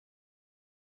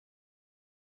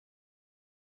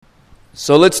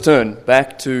So let's turn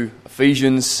back to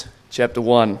Ephesians chapter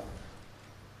 1.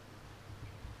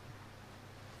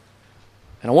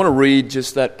 And I want to read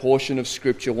just that portion of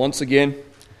Scripture once again.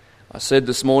 I said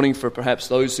this morning, for perhaps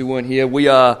those who weren't here, we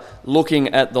are looking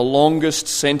at the longest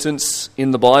sentence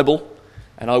in the Bible.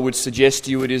 And I would suggest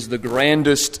to you it is the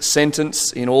grandest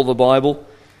sentence in all the Bible.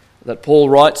 That Paul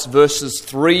writes, verses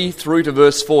 3 through to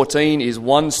verse 14 is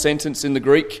one sentence in the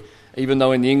Greek, even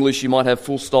though in the English you might have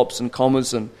full stops and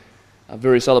commas and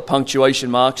various other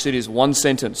punctuation marks. It is one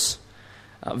sentence.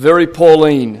 Very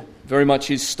Pauline, very much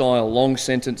his style, long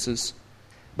sentences.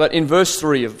 But in verse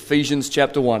 3 of Ephesians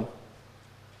chapter 1,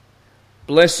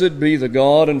 "Blessed be the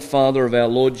God and Father of our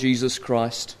Lord Jesus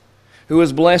Christ, who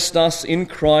has blessed us in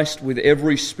Christ with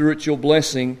every spiritual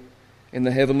blessing in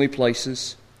the heavenly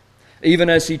places, even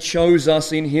as He chose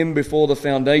us in Him before the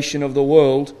foundation of the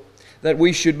world, that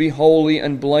we should be holy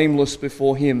and blameless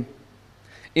before Him.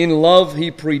 In love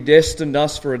He predestined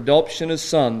us for adoption as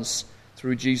sons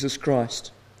through Jesus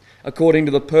Christ, according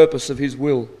to the purpose of His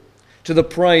will, to the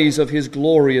praise of His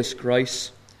glorious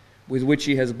grace, with which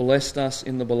He has blessed us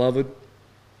in the Beloved.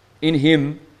 In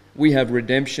Him we have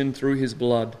redemption through His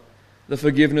blood, the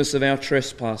forgiveness of our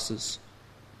trespasses,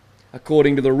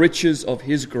 according to the riches of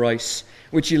His grace,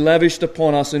 which He lavished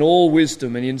upon us in all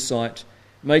wisdom and insight,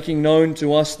 making known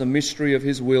to us the mystery of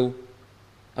His will,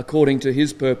 according to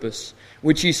His purpose,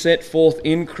 which He set forth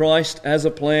in Christ as a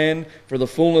plan for the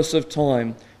fullness of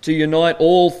time, to unite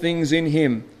all things in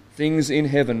Him, things in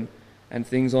heaven and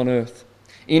things on earth.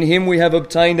 In Him we have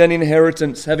obtained an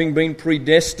inheritance, having been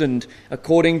predestined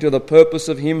according to the purpose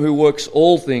of Him who works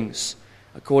all things,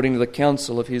 according to the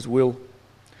counsel of His will,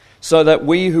 so that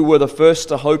we who were the first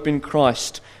to hope in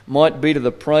Christ might be to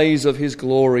the praise of His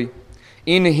glory.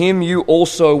 In Him you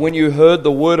also, when you heard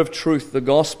the word of truth, the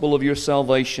gospel of your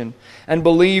salvation, and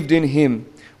believed in Him,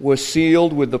 were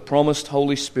sealed with the promised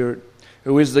Holy Spirit,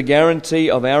 who is the guarantee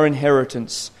of our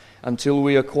inheritance until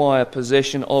we acquire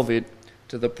possession of it,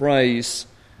 to the praise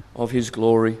of His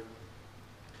glory."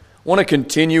 I want to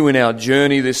continue in our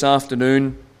journey this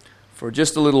afternoon for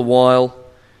just a little while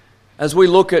as we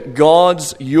look at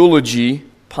God's eulogy,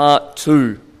 part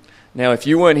 2. Now, if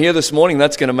you weren't here this morning,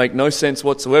 that's going to make no sense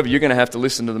whatsoever. You're going to have to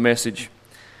listen to the message.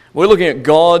 We're looking at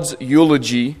God's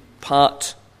eulogy,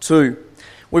 part 2.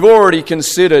 We've already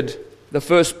considered the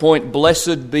first point,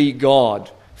 blessed be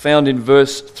God, found in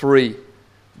verse 3.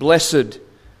 Blessed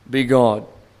be God.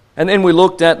 And then we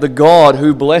looked at the God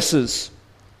who blesses.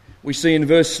 We see in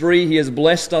verse 3, He has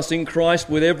blessed us in Christ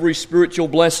with every spiritual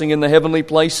blessing in the heavenly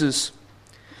places.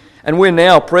 And we're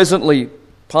now presently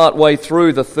partway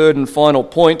through the third and final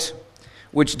point,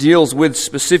 which deals with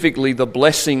specifically the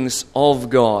blessings of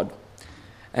God.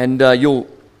 And you'll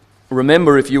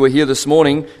remember, if you were here this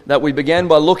morning, that we began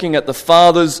by looking at the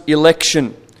Father's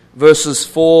election, verses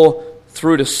 4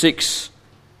 through to 6.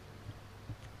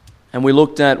 And we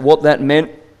looked at what that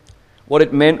meant, what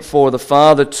it meant for the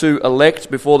Father to elect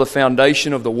before the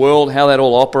foundation of the world, how that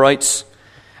all operates,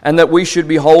 and that we should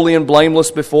be holy and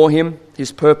blameless before Him,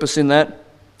 His purpose in that,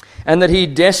 and that He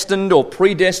destined or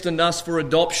predestined us for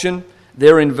adoption,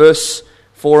 there in verse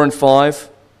 4 and 5,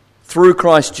 through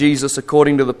Christ Jesus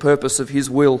according to the purpose of His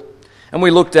will. And we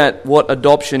looked at what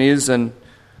adoption is and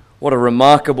what a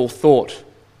remarkable thought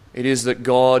it is that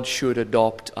God should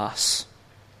adopt us.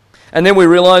 And then we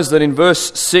realized that in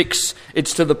verse 6,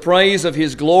 it's to the praise of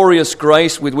His glorious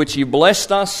grace with which He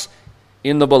blessed us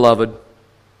in the Beloved.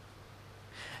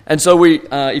 And so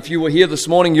if you were here this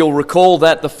morning, you'll recall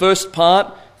that the first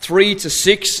part, 3 to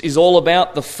 6, is all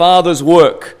about the Father's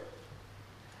work.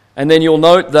 And then you'll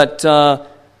note that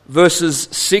verses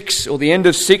 6, or the end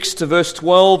of 6 to verse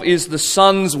 12, is the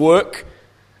Son's work.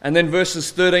 And then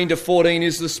verses 13 to 14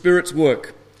 is the Spirit's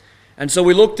work. And so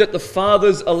we looked at the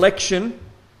Father's election,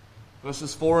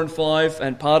 verses 4 and 5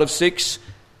 and part of 6.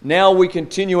 Now we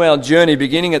continue our journey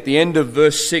beginning at the end of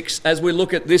verse 6 as we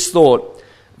look at this thought,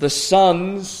 the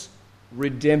Son's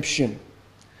redemption.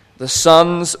 The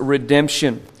Son's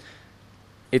redemption.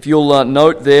 If you'll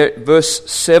note there, verse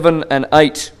 7 and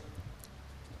 8,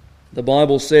 the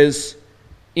Bible says,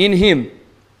 "In Him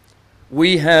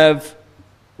we have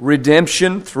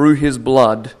redemption through His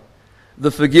blood, the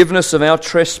forgiveness of our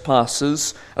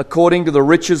trespasses, according to the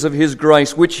riches of His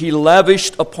grace, which He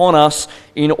lavished upon us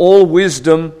in all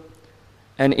wisdom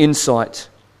and insight."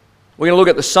 We're going to look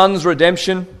at the Son's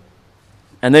redemption,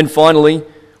 and then finally,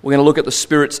 we're going to look at the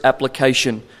Spirit's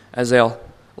application as our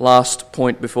last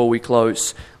point before we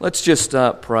close. Let's just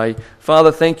pray.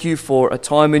 Father, thank You for a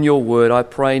time in Your Word. I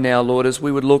pray now, Lord, as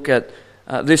we would look at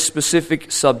this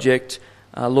specific subject,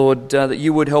 Lord, that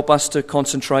you would help us to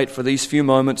concentrate for these few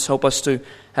moments. Help us to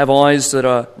have eyes that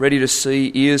are ready to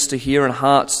see, ears to hear, and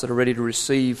hearts that are ready to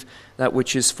receive that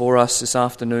which is for us this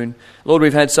afternoon. Lord,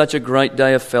 we've had such a great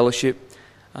day of fellowship,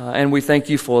 and we thank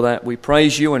you for that. We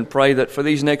praise you and pray that for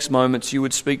these next moments you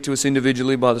would speak to us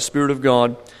individually by the Spirit of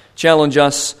God, challenge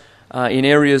us in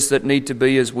areas that need to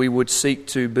be, as we would seek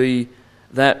to be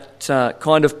that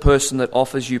kind of person that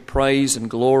offers you praise and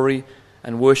glory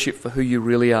and worship for who you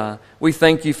really are. We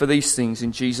thank you for these things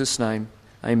in Jesus' name.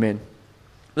 Amen.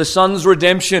 The Son's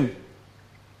redemption.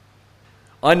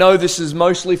 I know this is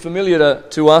mostly familiar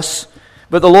to us,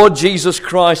 but the Lord Jesus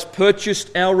Christ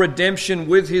purchased our redemption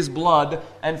with His blood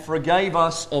and forgave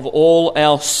us of all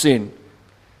our sin.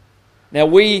 Now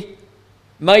we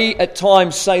may at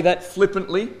times say that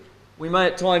flippantly. We may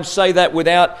at times say that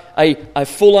without a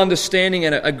full understanding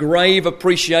and a grave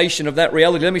appreciation of that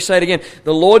reality. Let me say it again.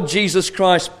 The Lord Jesus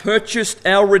Christ purchased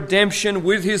our redemption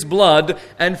with His blood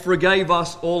and forgave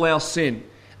us all our sin.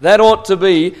 That ought to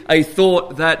be a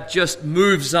thought that just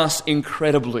moves us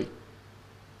incredibly.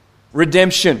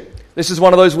 Redemption. This is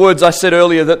one of those words I said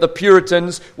earlier that the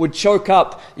Puritans would choke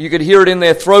up. You could hear it in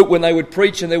their throat when they would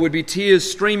preach, and there would be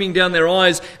tears streaming down their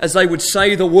eyes as they would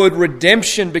say the word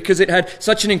redemption, because it had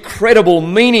such an incredible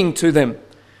meaning to them.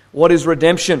 What is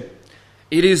redemption?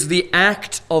 It is the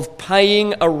act of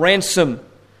paying a ransom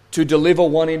to deliver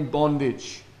one in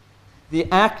bondage. The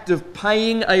act of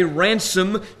paying a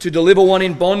ransom to deliver one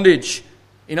in bondage.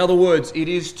 In other words, it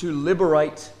is to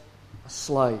liberate a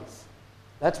slave.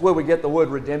 That's where we get the word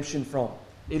redemption from.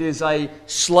 It is a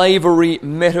slavery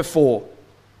metaphor.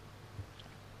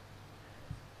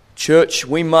 Church,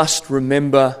 we must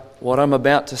remember what I'm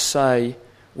about to say.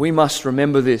 We must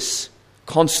remember this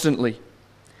constantly.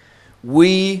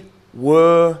 We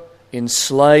were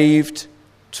enslaved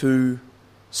to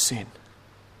sin.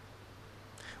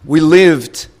 We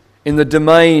lived in the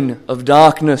domain of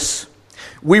darkness.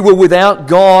 We were without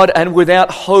God and without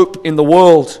hope in the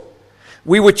world.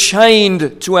 We were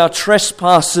chained to our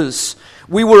trespasses.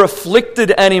 We were afflicted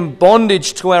and in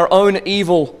bondage to our own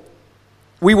evil.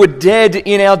 We were dead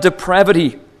in our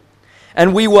depravity,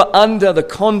 and we were under the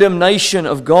condemnation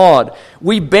of God.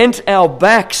 We bent our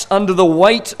backs under the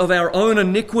weight of our own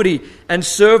iniquity and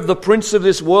served the prince of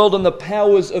this world and the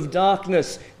powers of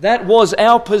darkness. That was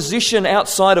our position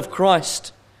outside of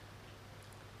Christ.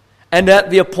 And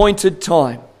at the appointed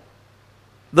time,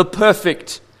 the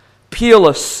perfect,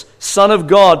 peerless Son of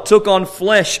God took on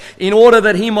flesh in order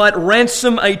that He might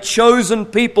ransom a chosen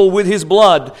people with His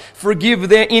blood, forgive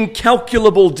their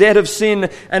incalculable debt of sin,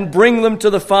 and bring them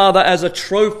to the Father as a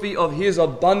trophy of His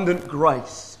abundant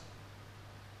grace.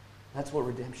 That's what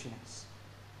redemption is.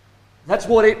 That's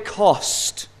what it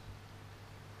cost.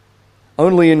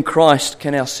 Only in Christ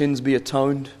can our sins be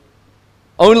atoned.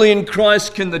 Only in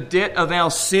Christ can the debt of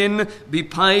our sin be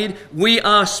paid. We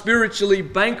are spiritually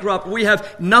bankrupt. We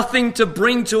have nothing to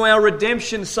bring to our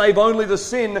redemption save only the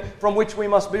sin from which we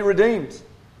must be redeemed,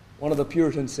 one of the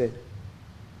Puritans said.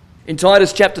 In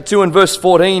Titus chapter 2 and verse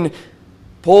 14,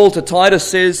 Paul to Titus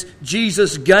says,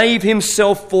 Jesus gave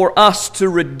Himself for us to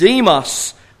redeem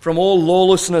us from all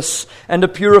lawlessness and to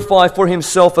purify for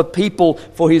Himself a people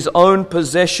for His own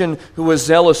possession who are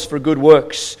zealous for good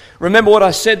works. Remember what I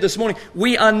said this morning.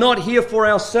 We are not here for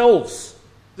ourselves.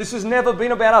 This has never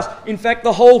been about us. In fact,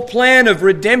 the whole plan of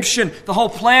redemption, the whole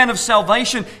plan of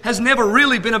salvation has never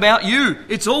really been about you.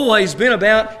 It's always been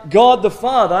about God the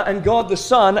Father and God the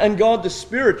Son and God the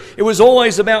Spirit. It was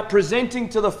always about presenting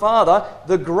to the Father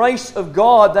the grace of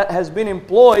God that has been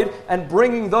employed and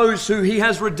bringing those who He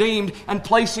has redeemed and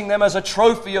placing them as a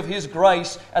trophy of His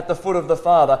grace at the foot of the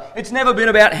Father. It's never been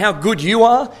about how good you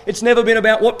are. It's never been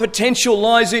about what potential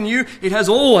lies in you. It has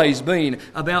always been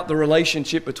about the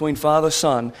relationship between Father,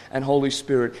 Son, and Holy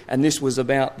Spirit. And this was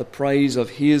about the praise of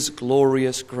His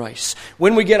glorious grace.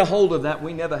 When we get a hold of that,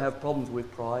 we never have problems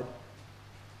with pride.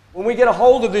 When we get a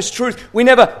hold of this truth, we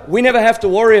never have to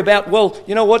worry about, well,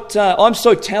 you know what, I'm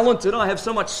so talented, I have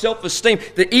so much self-esteem.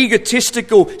 The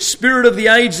egotistical spirit of the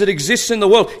age that exists in the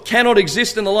world cannot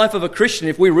exist in the life of a Christian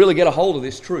if we really get a hold of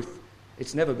this truth.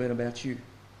 It's never been about you.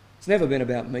 It's never been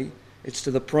about me. It's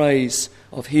to the praise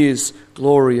of His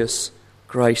glorious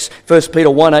grace. 1 Peter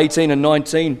 1:18 and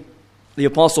 19, the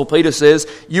Apostle Peter says,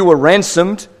 you were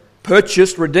ransomed,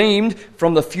 purchased, redeemed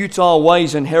from the futile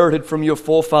ways inherited from your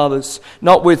forefathers,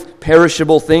 not with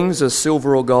perishable things as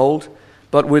silver or gold,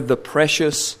 but with the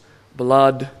precious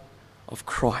blood of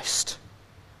Christ.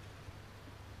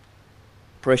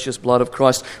 Precious blood of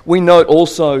Christ. We note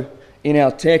also in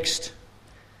our text,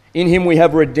 In him we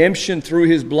have redemption through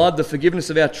his blood, the forgiveness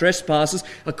of our trespasses,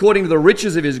 according to the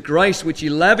riches of his grace, which he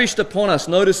lavished upon us.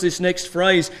 Notice this next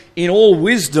phrase, in all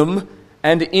wisdom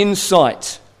and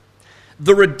insight.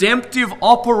 The redemptive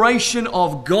operation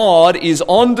of God is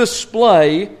on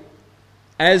display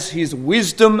as his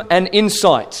wisdom and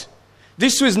insight.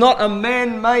 This was not a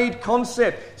man-made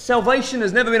concept. Salvation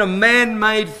has never been a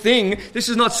man-made thing. This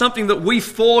is not something that we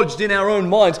forged in our own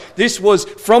minds. This was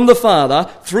from the Father,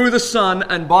 through the Son,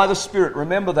 and by the Spirit.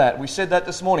 Remember that. We said that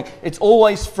this morning. It's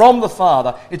always from the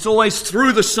Father, it's always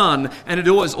through the Son, and it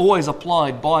is always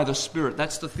applied by the Spirit.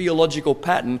 That's the theological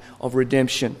pattern of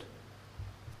redemption.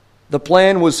 The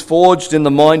plan was forged in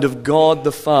the mind of God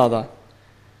the Father,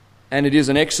 and it is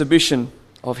an exhibition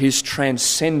of his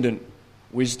transcendent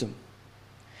wisdom.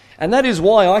 And that is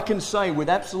why I can say with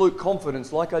absolute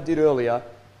confidence, like I did earlier,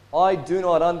 I do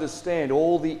not understand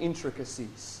all the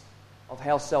intricacies of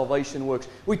how salvation works.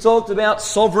 We talked about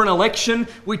sovereign election.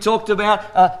 We talked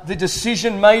about the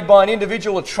decision made by an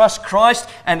individual to trust Christ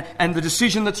and the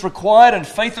decision that's required and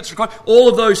faith that's required. All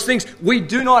of those things. We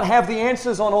do not have the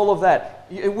answers on all of that.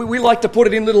 We like to put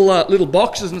it in little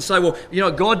boxes and say,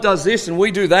 well, God does this and we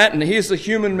do that, and here's the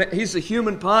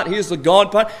human part, here's the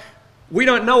God part. We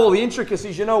don't know all the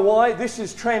intricacies. You know why? This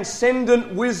is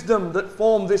transcendent wisdom that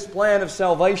formed this plan of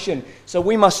salvation. So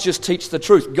we must just teach the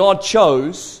truth. God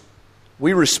chose.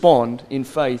 We respond in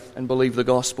faith and believe the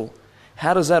gospel.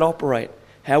 How does that operate?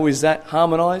 How is that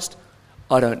harmonized?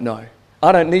 I don't know.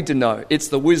 I don't need to know. It's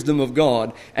the wisdom of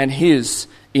God and his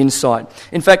insight.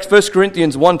 In fact, 1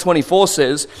 Corinthians 1:24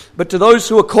 says, "But to those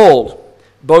who are called,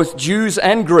 both Jews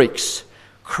and Greeks,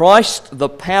 Christ the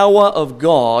power of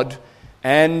God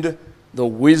and the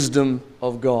wisdom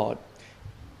of God."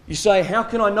 You say, how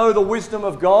can I know the wisdom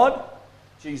of God?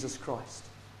 Jesus Christ.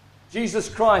 Jesus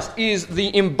Christ is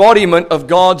the embodiment of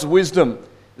God's wisdom.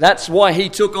 That's why he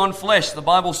took on flesh. The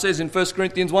Bible says in 1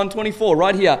 Corinthians 1:24,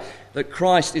 right here, that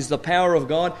Christ is the power of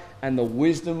God and the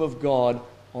wisdom of God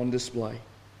on display.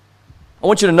 I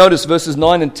want you to notice verses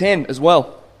 9 and 10 as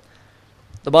well.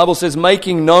 The Bible says,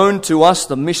 "Making known to us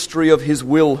the mystery of his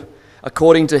will,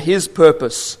 according to his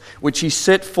purpose, which he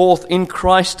set forth in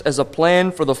Christ as a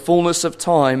plan for the fullness of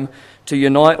time, to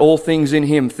unite all things in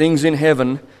him, things in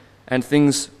heaven and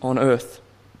things on earth."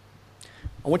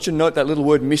 I want you to note that little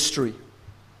word mystery.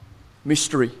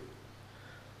 Mystery.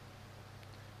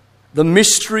 The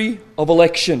mystery of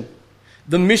election.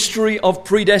 The mystery of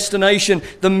predestination.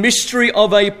 The mystery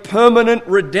of a permanent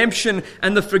redemption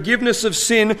and the forgiveness of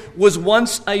sin was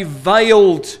once a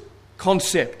veiled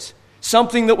concept.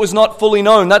 Something that was not fully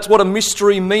known. That's what a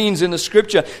mystery means in the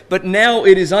Scripture. But now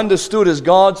it is understood as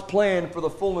God's plan for the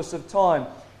fullness of time.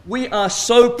 We are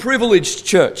so privileged,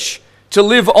 church, to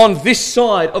live on this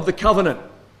side of the covenant,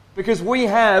 because we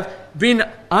have been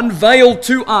unveiled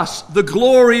to us the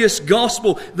glorious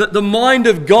gospel, that the mind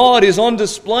of God is on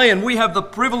display, and we have the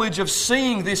privilege of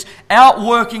seeing this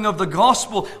outworking of the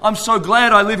gospel. I'm so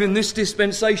glad I live in this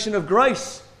dispensation of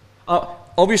grace.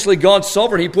 Obviously, God's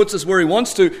sovereign. He puts us where he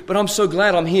wants to, but I'm so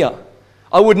glad I'm here.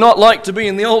 I would not like to be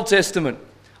in the Old Testament.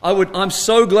 I'm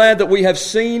so glad that we have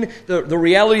seen the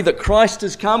reality that Christ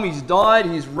has come, he's died,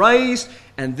 he's raised,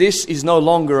 and this is no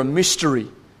longer a mystery.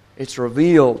 It's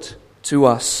revealed to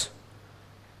us.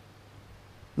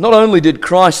 Not only did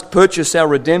Christ purchase our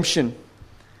redemption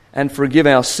and forgive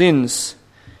our sins,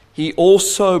 he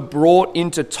also brought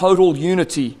into total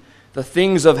unity the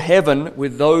things of heaven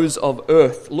with those of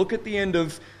earth. Look at the end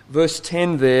of verse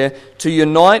 10 there. To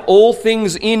unite all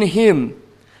things in him,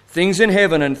 things in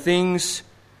heaven and things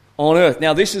on earth.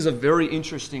 Now this is a very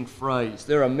interesting phrase.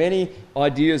 There are many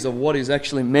ideas of what is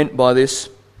actually meant by this.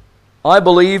 I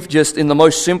believe, just in the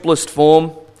most simplest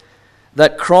form,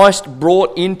 that Christ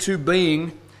brought into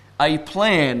being a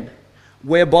plan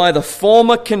whereby the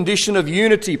former condition of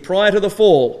unity prior to the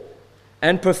fall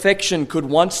and perfection could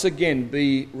once again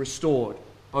be restored,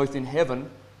 both in heaven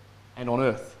and on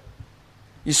earth.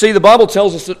 You see, the Bible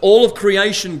tells us that all of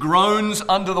creation groans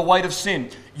under the weight of sin.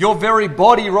 Your very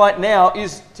body right now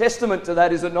is testament to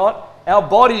that, is it not? Our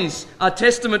bodies are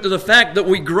testament to the fact that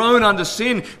we groan under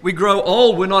sin. We grow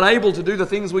old. We're not able to do the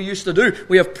things we used to do.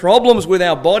 We have problems with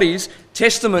our bodies,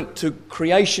 testament to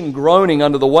creation groaning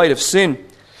under the weight of sin.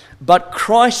 But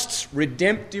Christ's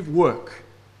redemptive work,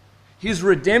 his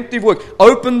redemptive work,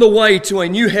 opened the way to a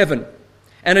new heaven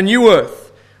and a new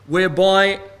earth,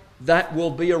 whereby that will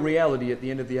be a reality at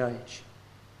the end of the age.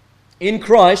 In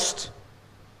Christ,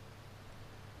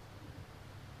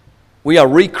 we are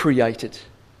recreated.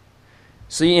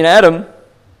 See, in Adam,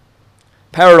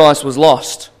 paradise was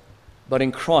lost. but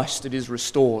in Christ it is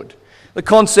restored. The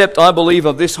concept, I believe,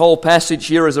 of this whole passage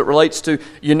here as it relates to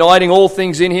uniting all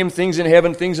things in Him, things in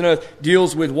heaven, things in earth,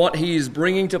 deals with what He is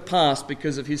bringing to pass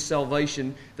because of His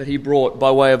salvation that He brought by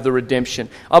way of the redemption.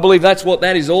 I believe that's what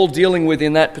that is all dealing with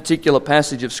in that particular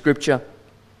passage of Scripture.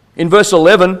 In verse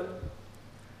 11,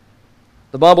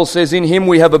 the Bible says, "In Him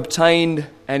we have obtained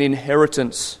an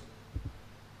inheritance,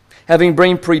 having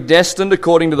been predestined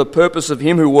according to the purpose of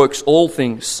Him who works all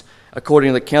things according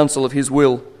to the counsel of His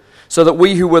will, so that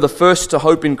we who were the first to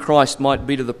hope in Christ might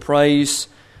be to the praise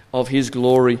of His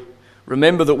glory."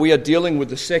 Remember that we are dealing with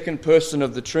the second person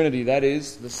of the Trinity, that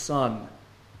is, the Son.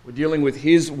 We're dealing with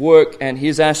His work and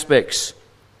His aspects.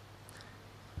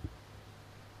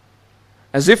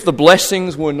 As if the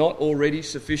blessings were not already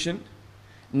sufficient,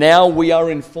 now we are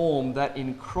informed that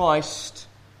in Christ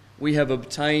we have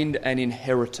obtained an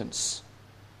inheritance.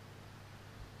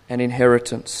 An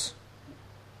inheritance.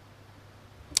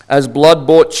 As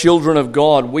blood-bought children of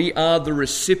God, we are the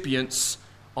recipients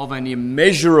of an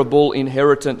immeasurable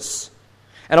inheritance.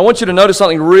 And I want you to notice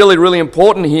something really, really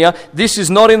important here. This is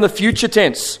not in the future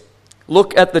tense.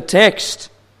 Look at the text.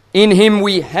 In Him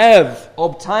we have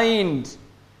obtained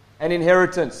an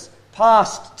inheritance.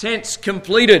 Past tense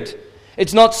completed.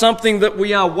 It's not something that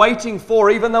we are waiting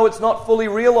for, even though it's not fully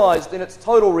realized in its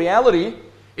total reality.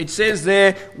 It says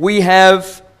there, we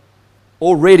have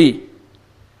already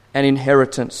an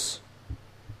inheritance.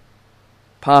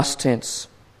 Past tense.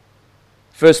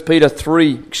 1 Peter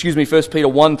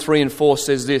 1, 3 and 4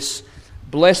 says this,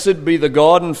 "Blessed be the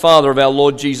God and Father of our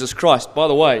Lord Jesus Christ." By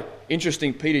the way,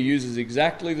 interesting, Peter uses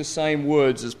exactly the same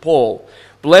words as Paul.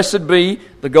 "Blessed be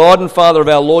the God and Father of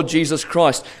our Lord Jesus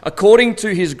Christ. According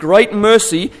to His great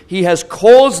mercy, He has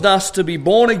caused us to be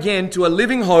born again to a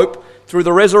living hope through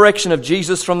the resurrection of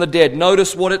Jesus from the dead."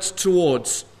 Notice what it's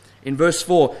towards. In verse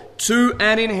 4, "to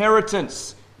an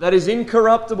inheritance that is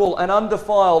incorruptible and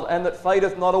undefiled and that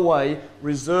fadeth not away,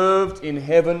 reserved in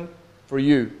heaven for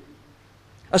you."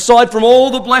 Aside from all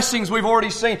the blessings we've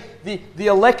already seen, the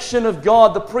election of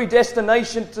God, the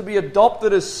predestination to be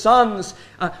adopted as sons,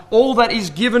 all that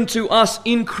is given to us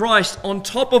in Christ, on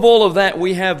top of all of that,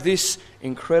 we have this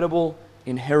incredible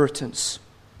inheritance.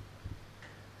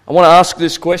 I want to ask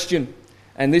this question,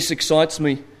 and this excites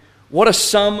me. What are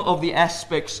some of the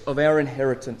aspects of our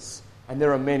inheritance? And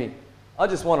there are many. I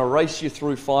just want to race you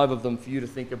through 5 of them for you to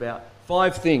think about.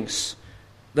 5 things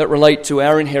that relate to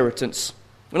our inheritance.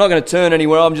 We're not going to turn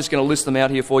anywhere. I'm just going to list them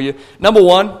out here for you. Number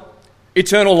 1,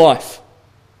 eternal life.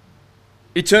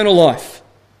 Eternal life.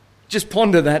 Just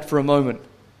ponder that for a moment.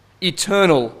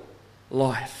 Eternal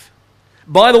life.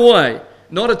 By the way,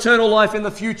 not eternal life in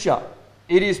the future.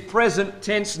 It is present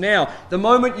tense now. The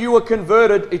moment you were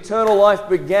converted, eternal life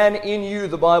began in you,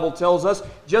 the Bible tells us.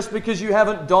 Just because you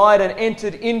haven't died and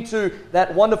entered into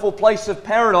that wonderful place of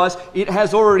paradise, it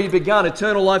has already begun.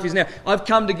 Eternal life is now. I've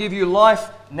come to give you life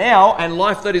now and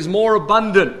life that is more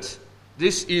abundant.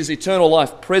 This is eternal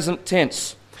life, present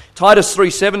tense. Titus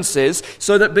 3:7 says,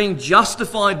 "So that being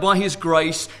justified by His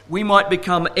grace, we might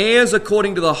become heirs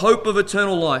according to the hope of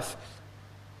eternal life."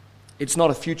 It's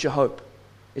not a future hope.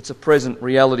 It's a present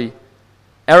reality.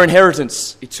 Our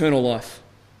inheritance, eternal life.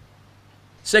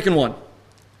 Second one,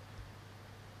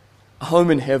 a home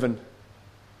in heaven.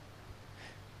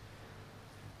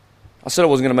 I said I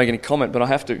wasn't going to make any comment, but I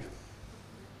have to.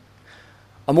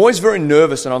 I'm always very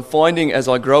nervous, and I'm finding as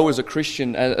I grow as a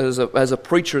Christian, as a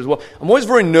preacher as well, I'm always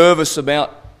very nervous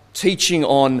about teaching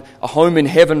on a home in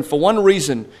heaven for one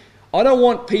reason. I don't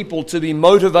want people to be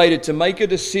motivated to make a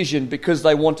decision because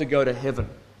they want to go to heaven.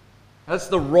 That's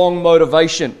the wrong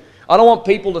motivation. I don't want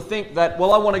people to think that,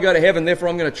 well, I want to go to heaven, therefore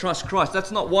I'm going to trust Christ.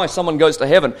 That's not why someone goes to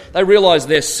heaven. They realize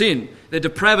their sin, their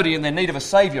depravity, and their need of a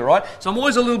Saviour, right? So I'm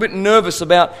always a little bit nervous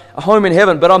about a home in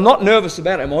heaven, but I'm not nervous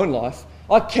about it in my own life.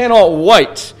 I cannot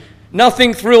wait.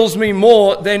 Nothing thrills me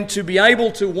more than to be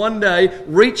able to one day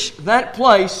reach that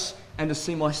place and to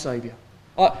see my Saviour.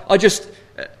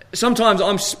 Sometimes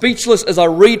I'm speechless as I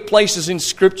read places in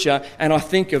Scripture and I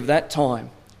think of that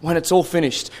time. When it's all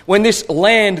finished, when this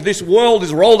land, this world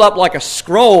is rolled up like a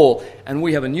scroll and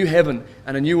we have a new heaven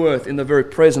and a new earth in the very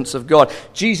presence of God.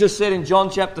 Jesus said in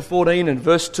John chapter 14 and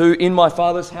verse 2, "In my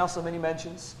Father's house are many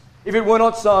mansions. If it were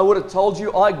not so, I would have told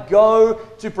you, I go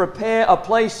to prepare a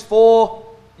place for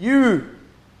you."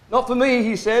 Not for me,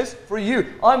 He says, for you.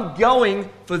 I'm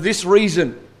going for this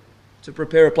reason, to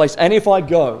prepare a place. And if I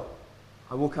go,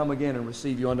 I will come again and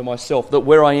receive you unto myself, that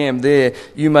where I am, there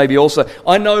you may be also.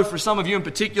 I know for some of you in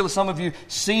particular, some of you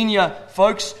senior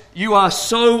folks, you are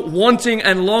so wanting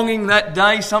and longing that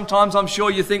day. Sometimes I'm sure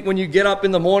you think when you get up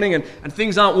in the morning and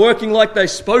things aren't working like they're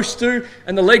supposed to,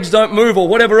 and the legs don't move or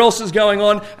whatever else is going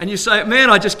on, and you say, man,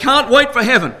 I just can't wait for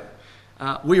heaven.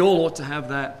 We all ought to have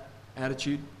that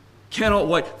attitude. Cannot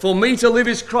wait. For me to live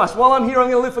is Christ. While I'm here, I'm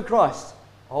going to live for Christ.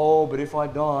 Oh, but if I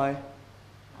die,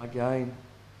 I gain.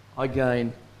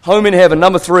 Home in heaven.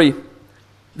 Number 3.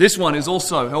 This one is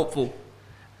also helpful.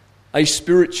 A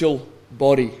spiritual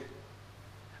body.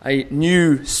 A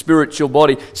new spiritual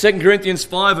body. 2 Corinthians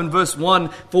 5 and verse 1.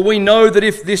 For we know that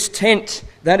if this tent,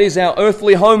 that is our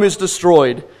earthly home, is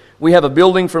destroyed, we have a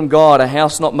building from God, a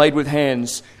house not made with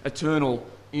hands, eternal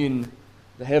in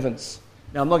the heavens.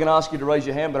 Now, I'm not going to ask you to raise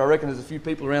your hand, but I reckon there's a few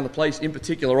people around the place in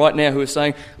particular right now who are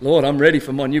saying, Lord, I'm ready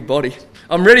for my new body.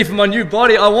 I'm ready for my new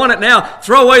body. I want it now.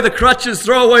 Throw away the crutches,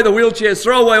 throw away the wheelchairs,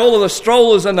 throw away all of the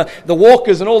strollers and the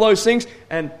walkers and all those things.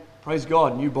 And praise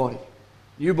God, new body.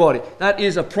 New body. That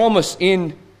is a promise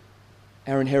in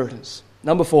our inheritance.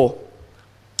 Number 4,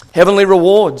 heavenly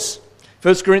rewards.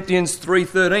 1 Corinthians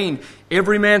 3:13,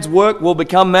 every man's work will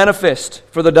become manifest,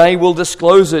 for the day will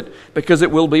disclose it, because it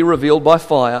will be revealed by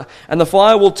fire. And the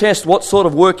fire will test what sort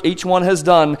of work each one has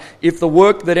done. If the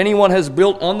work that anyone has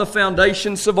built on the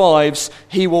foundation survives,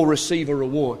 he will receive a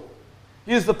reward.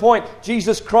 Here's the point.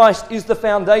 Jesus Christ is the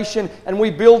foundation, and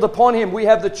we build upon Him. We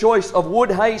have the choice of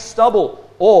wood, hay, stubble,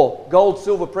 or gold,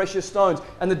 silver, precious stones.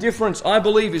 And the difference, I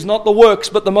believe, is not the works,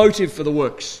 but the motive for the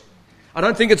works. I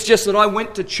don't think it's just that I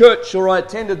went to church or I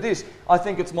attended this. I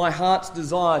think it's my heart's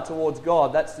desire towards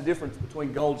God. That's the difference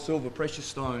between gold, silver, precious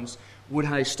stones, wood,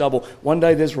 hay, stubble. One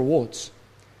day there's rewards.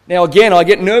 Now again, I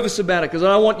get nervous about it because I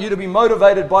don't want you to be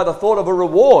motivated by the thought of a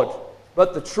reward.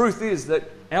 But the truth is that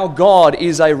our God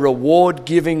is a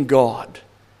reward-giving God.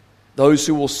 Those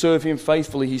who will serve Him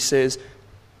faithfully, He says,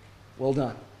 well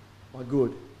done, my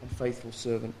good and faithful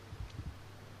servant.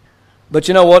 But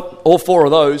you know what? All 4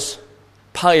 of those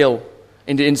pale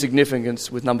into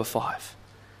insignificance with number 5.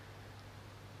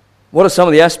 What are some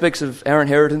of the aspects of our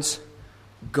inheritance?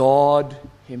 God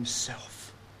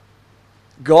Himself.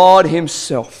 God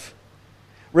Himself.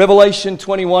 Revelation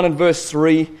 21 and verse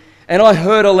 3, and I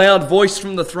heard a loud voice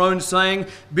from the throne saying,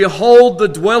 behold, the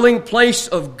dwelling place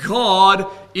of God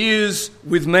is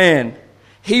with man.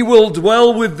 He will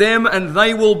dwell with them, and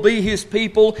they will be His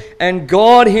people, and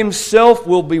God Himself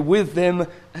will be with them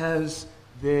as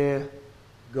their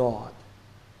God.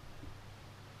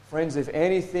 Friends, if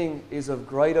anything is of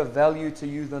greater value to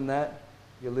you than that,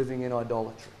 you're living in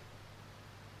idolatry.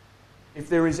 If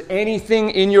there is anything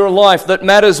in your life that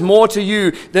matters more to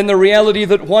you than the reality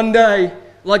that one day,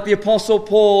 like the Apostle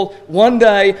Paul, one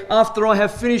day after I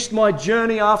have finished my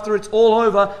journey, after it's all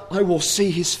over, I will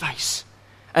see His face.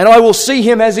 And I will see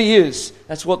Him as He is.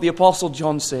 That's what the Apostle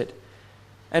John said.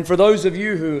 And for those of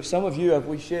you who, some of you, as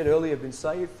we shared earlier, have been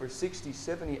saved for 60,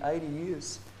 70, 80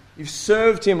 years. You've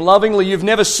served Him lovingly. You've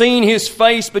never seen His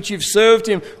face, but you've served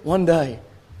Him one day,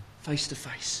 face to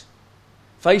face.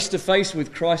 Face to face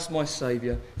with Christ my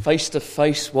Saviour. Face to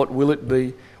face, what will it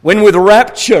be? When with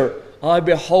rapture I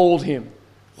behold Him.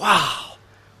 Wow,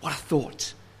 what a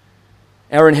thought.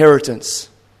 Our inheritance,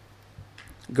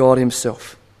 God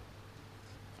Himself.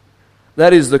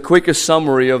 That is the quickest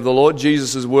summary of the Lord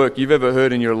Jesus' work you've ever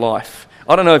heard in your life.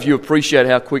 I don't know if you appreciate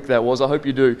how quick that was. I hope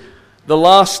you do. The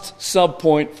last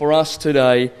sub-point for us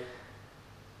today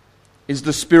is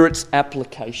the Spirit's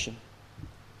application.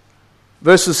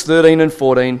 Verses 13 and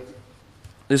 14,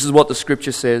 this is what the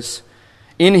Scripture says.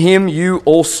 In Him you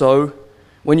also,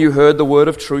 when you heard the word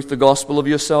of truth, the gospel of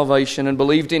your salvation, and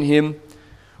believed in Him,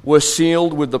 were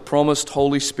sealed with the promised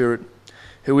Holy Spirit,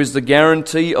 who is the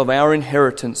guarantee of our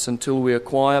inheritance until we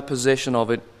acquire possession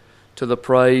of it to the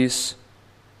praise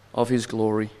of His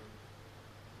glory.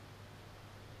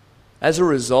 As a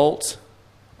result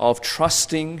of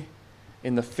trusting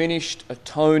in the finished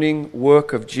atoning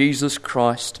work of Jesus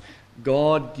Christ,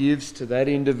 God gives to that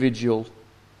individual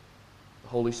the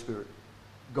Holy Spirit,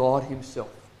 God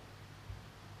Himself.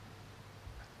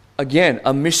 Again,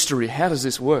 a mystery. How does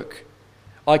this work?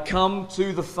 I come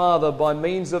to the Father by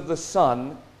means of the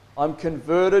Son. I'm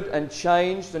converted and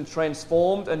changed and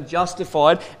transformed and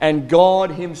justified, and God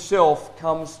Himself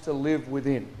comes to live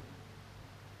within.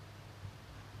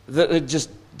 It just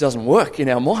doesn't work in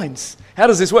our minds. How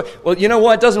does this work? Well, you know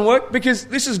why it doesn't work? Because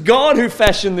this is God who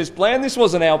fashioned this plan. This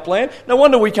wasn't our plan. No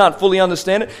wonder we can't fully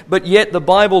understand it. But yet the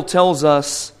Bible tells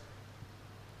us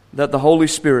that the Holy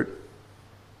Spirit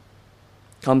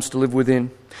comes to live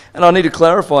within. And I need to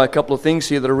clarify a couple of things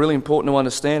here that are really important to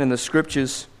understand in the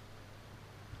Scriptures.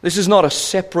 This is not a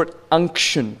separate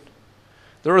unction.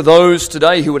 There are those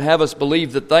today who would have us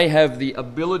believe that they have the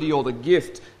ability or the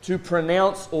gift to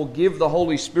pronounce or give the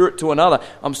Holy Spirit to another.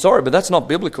 I'm sorry, but that's not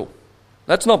biblical.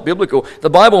 That's not biblical.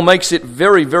 The Bible makes it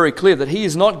very, very clear that He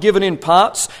is not given in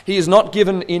parts. He is not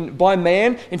given in by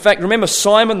man. In fact, remember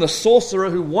Simon the sorcerer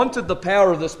who wanted the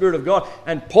power of the Spirit of God,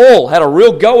 and Paul had a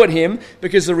real go at him,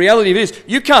 because the reality of it is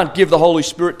you can't give the Holy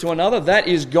Spirit to another. That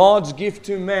is God's gift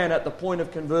to man at the point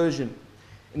of conversion.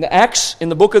 In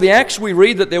the book of the Acts, we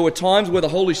read that there were times where the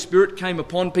Holy Spirit came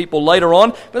upon people later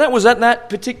on, but that was at that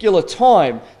particular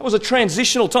time. It was a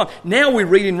transitional time. Now we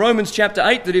read in Romans chapter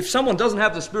 8 that if someone doesn't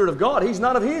have the Spirit of God, he's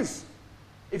none of His.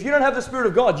 If you don't have the Spirit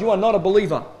of God, you are not a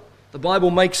believer. The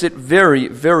Bible makes it very,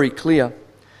 very clear.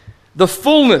 The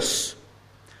fullness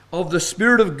of the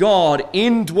Spirit of God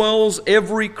indwells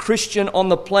every Christian on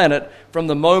the planet from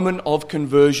the moment of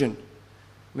conversion.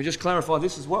 Let me just clarify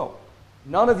this as well.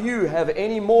 None of you have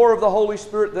any more of the Holy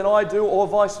Spirit than I do, or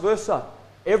vice versa.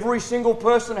 Every single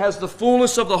person has the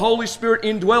fullness of the Holy Spirit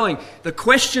indwelling. The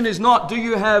question is not, do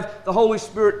you have the Holy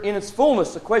Spirit in its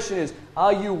fullness? The question is,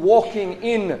 are you walking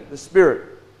in the Spirit?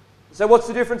 So what's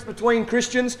the difference between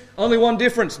Christians? Only one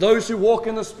difference: those who walk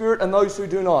in the Spirit and those who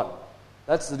do not.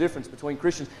 That's the difference between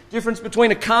Christians. Difference between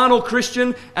a carnal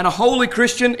Christian and a holy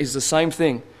Christian is the same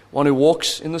thing. One who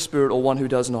walks in the Spirit or one who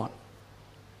does not.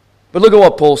 But look at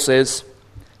what Paul says.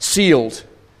 Sealed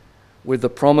with the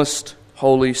promised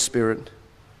Holy Spirit.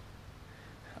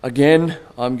 Again,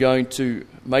 I'm going to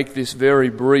make this very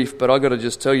brief, but I've got to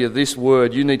just tell you this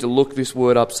word. You need to look this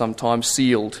word up sometime,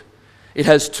 sealed. It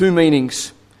has two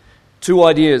meanings, two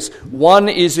ideas. One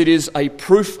is it is a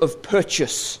proof of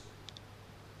purchase.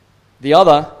 The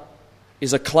other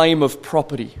is a claim of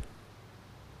property.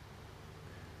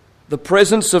 The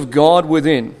presence of God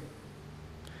within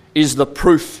is the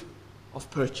proof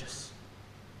of purchase.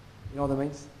 You know what that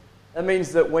means? That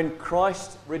means that when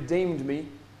Christ redeemed me,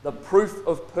 the proof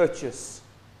of purchase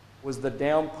was the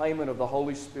down payment of the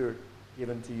Holy Spirit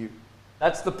given to you.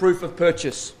 That's the proof of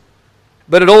purchase.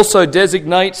 But it also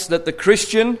designates that the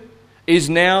Christian is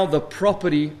now the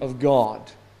property of God.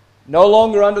 No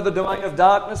longer under the domain of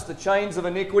darkness, the chains of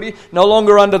iniquity, no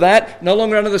longer under that, no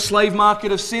longer under the slave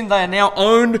market of sin. They are now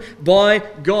owned by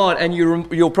God. And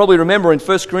you'll probably remember in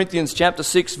 1 Corinthians chapter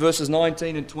 6, verses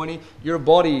 19 and 20, your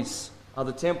bodies are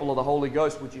the temple of the Holy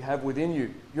Ghost which you have within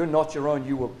you. You're not your own.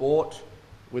 You were bought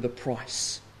with a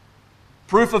price.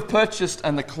 Proof of purchase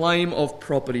and the claim of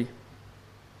property.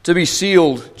 To be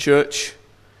sealed, church,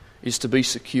 is to be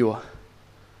secure.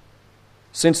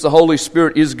 Since the Holy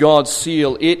Spirit is God's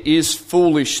seal, it is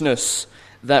foolishness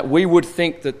that we would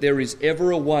think that there is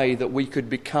ever a way that we could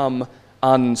become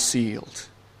unsealed.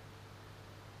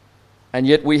 And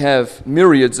yet we have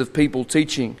myriads of people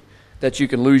teaching that you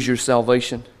can lose your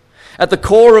salvation. At the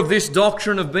core of this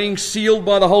doctrine of being sealed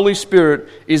by the Holy Spirit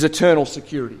is eternal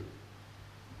security.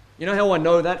 You know how I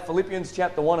know that? Philippians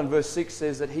chapter 1 and verse 6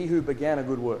 says that he who began a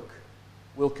good work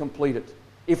will complete it.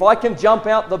 If I can jump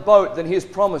out the boat, then His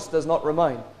promise does not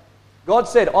remain. God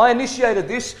said, I initiated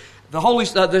this.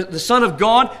 The Son of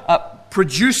God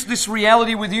produced this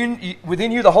reality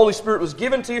within you. The Holy Spirit was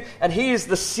given to you, and He is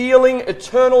the sealing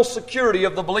eternal security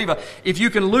of the believer. If you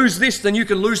can lose this, then you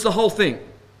can lose the whole thing.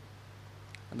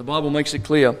 And the Bible makes it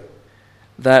clear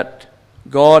that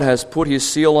God has put His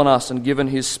seal on us and given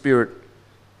His Spirit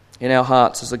in our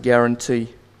hearts as a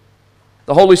guarantee.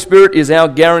 The Holy Spirit is our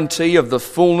guarantee of the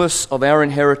fullness of our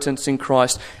inheritance in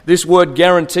Christ. This word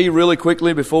guarantee, really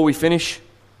quickly before we finish.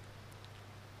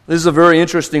 This is a very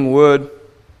interesting word.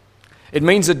 It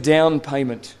means a down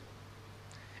payment.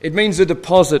 It means a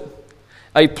deposit,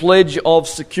 a pledge of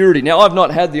security. Now, I've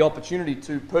not had the opportunity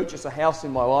to purchase a house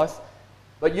in my life,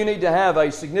 but you need to have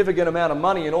a significant amount of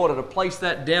money in order to place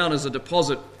that down as a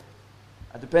deposit.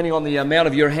 Depending on the amount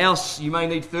of your house, you may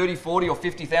need $30,000, $40,000 or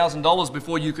 $50,000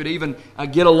 before you could even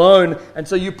get a loan. And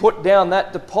so you put down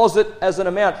that deposit as an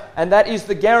amount, and that is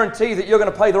the guarantee that you're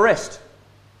going to pay the rest.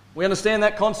 We understand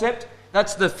that concept?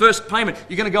 That's the first payment.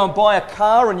 You're going to go and buy a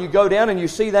car, and you go down and you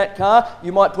see that car.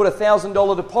 You might put a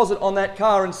 $1,000 deposit on that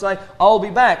car and say, I'll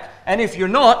be back. And if you're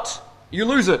not, you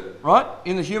lose it, right?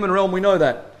 In the human realm, we know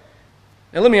that.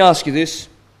 Now let me ask you this.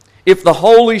 If the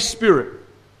Holy Spirit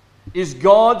is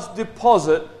God's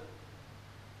deposit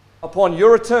upon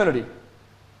your eternity,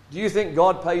 do you think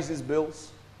God pays His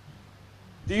bills?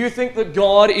 Do you think that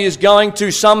God is going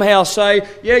to somehow say,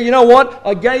 yeah, you know what,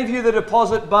 I gave you the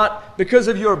deposit, but because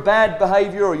of your bad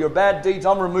behavior or your bad deeds,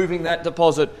 I'm removing that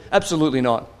deposit? Absolutely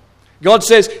not. God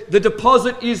says the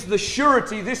deposit is the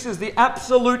surety. This is the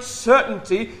absolute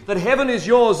certainty that heaven is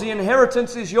yours, the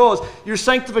inheritance is yours, your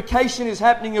sanctification is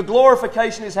happening, your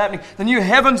glorification is happening, the new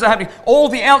heavens are happening. All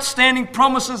the outstanding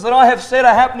promises that I have said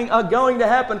are happening are going to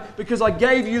happen because I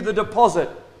gave you the deposit.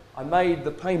 I made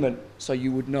the payment so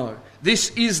you would know. This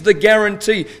is the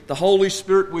guarantee. The Holy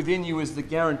Spirit within you is the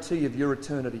guarantee of your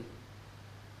eternity.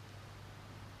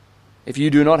 If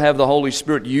you do not have the Holy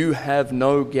Spirit, you have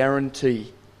no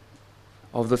guarantee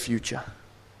of the future.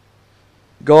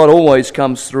 God always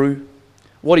comes through.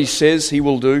 What He says He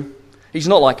will do. He's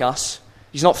not like us.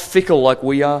 He's not fickle like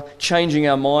we are, changing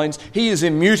our minds. He is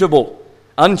immutable,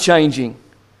 unchanging,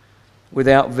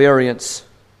 without variance.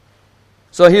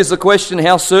 So here's the question: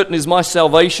 how certain is my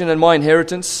salvation and my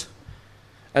inheritance?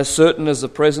 As certain as the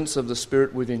presence of the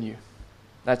Spirit within you.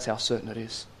 That's how certain it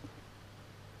is.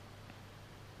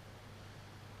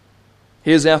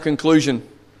 Here's our conclusion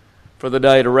for the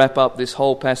day to wrap up this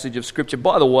whole passage of Scripture.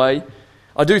 By the way,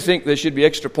 I do think there should be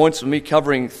extra points for me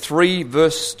covering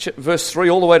verse 3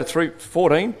 all the way to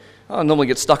 3:14. I normally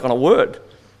get stuck on a word.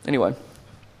 Anyway,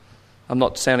 I'm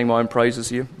not sounding my own praises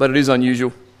here, but it is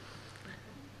unusual.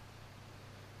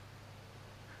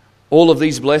 All of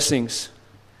these blessings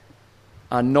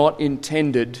are not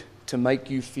intended to make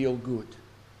you feel good.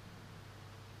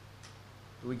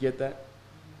 Do we get that?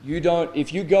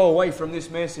 If you go away from this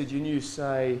message and you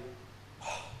say,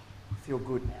 oh, I feel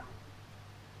good now,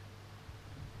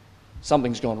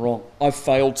 something's gone wrong. I've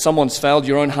failed, someone's failed,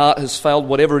 your own heart has failed,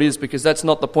 whatever it is, because that's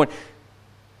not the point.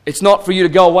 It's not for you to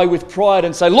go away with pride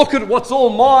and say, look at what's all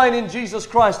mine in Jesus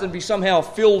Christ, and be somehow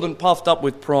filled and puffed up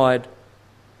with pride.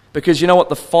 Because you know what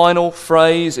the final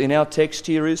phrase in our text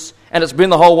here is? And it's been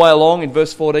the whole way along in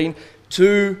verse 14.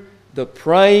 To the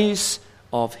praise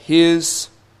of His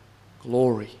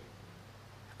glory.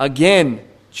 Again,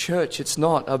 church, it's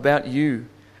not about you.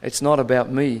 It's not about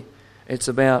me. It's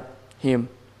about Him.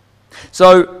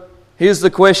 So, here's the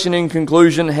question in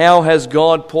conclusion. How has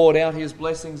God poured out His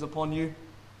blessings upon you?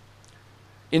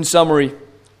 In summary,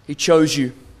 He chose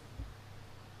you.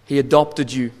 He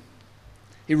adopted you.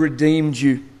 He redeemed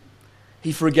you.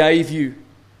 He forgave you.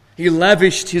 He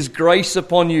lavished His grace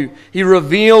upon you. He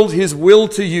revealed His will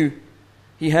to you.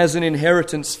 He has an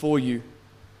inheritance for you.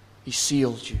 He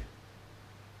sealed you.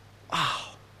 Wow.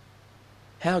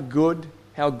 How good,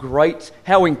 how great,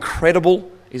 how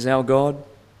incredible is our God.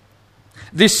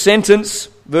 This sentence,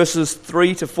 verses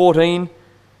 3 to 14,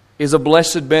 is a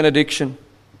blessed benediction,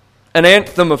 an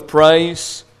anthem of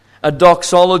praise, a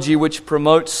doxology which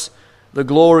promotes the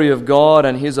glory of God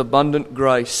and His abundant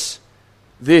grace.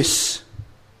 This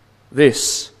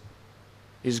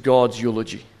is God's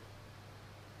eulogy.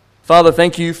 Father,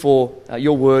 thank you for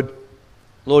your word.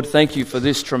 Lord, thank you for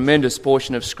this tremendous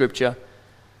portion of Scripture.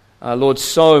 Lord,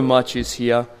 so much is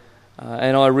here,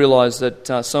 and I realize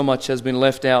that so much has been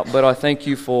left out, but I thank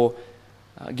you for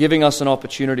giving us an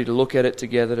opportunity to look at it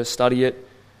together, to study it.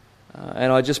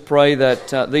 And I just pray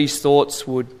that these thoughts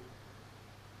would,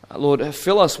 Lord,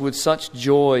 fill us with such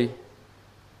joy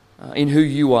in who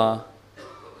you are.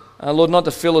 Lord, not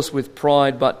to fill us with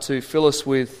pride, but to fill us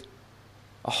with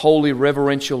a holy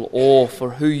reverential awe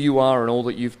for who you are and all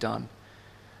that you've done.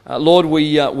 Lord,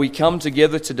 we come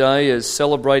together today as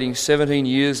celebrating 17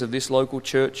 years of this local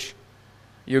church,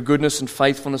 your goodness and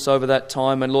faithfulness over that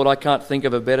time. And Lord, I can't think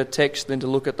of a better text than to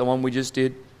look at the one we just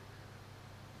did.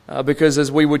 Because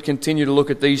as we would continue to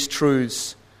look at these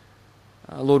truths,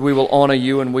 Lord, we will honour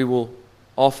you and we will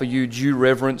offer you due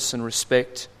reverence and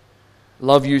respect,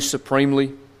 love you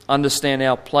supremely, understand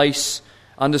our place,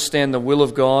 understand the will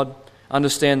of God,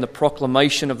 understand the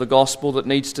proclamation of the gospel that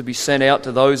needs to be sent out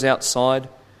to those outside.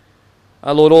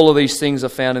 Lord, all of these things are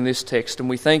found in this text, and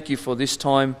we thank you for this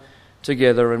time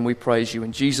together, and we praise you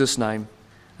in Jesus' name.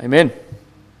 Amen.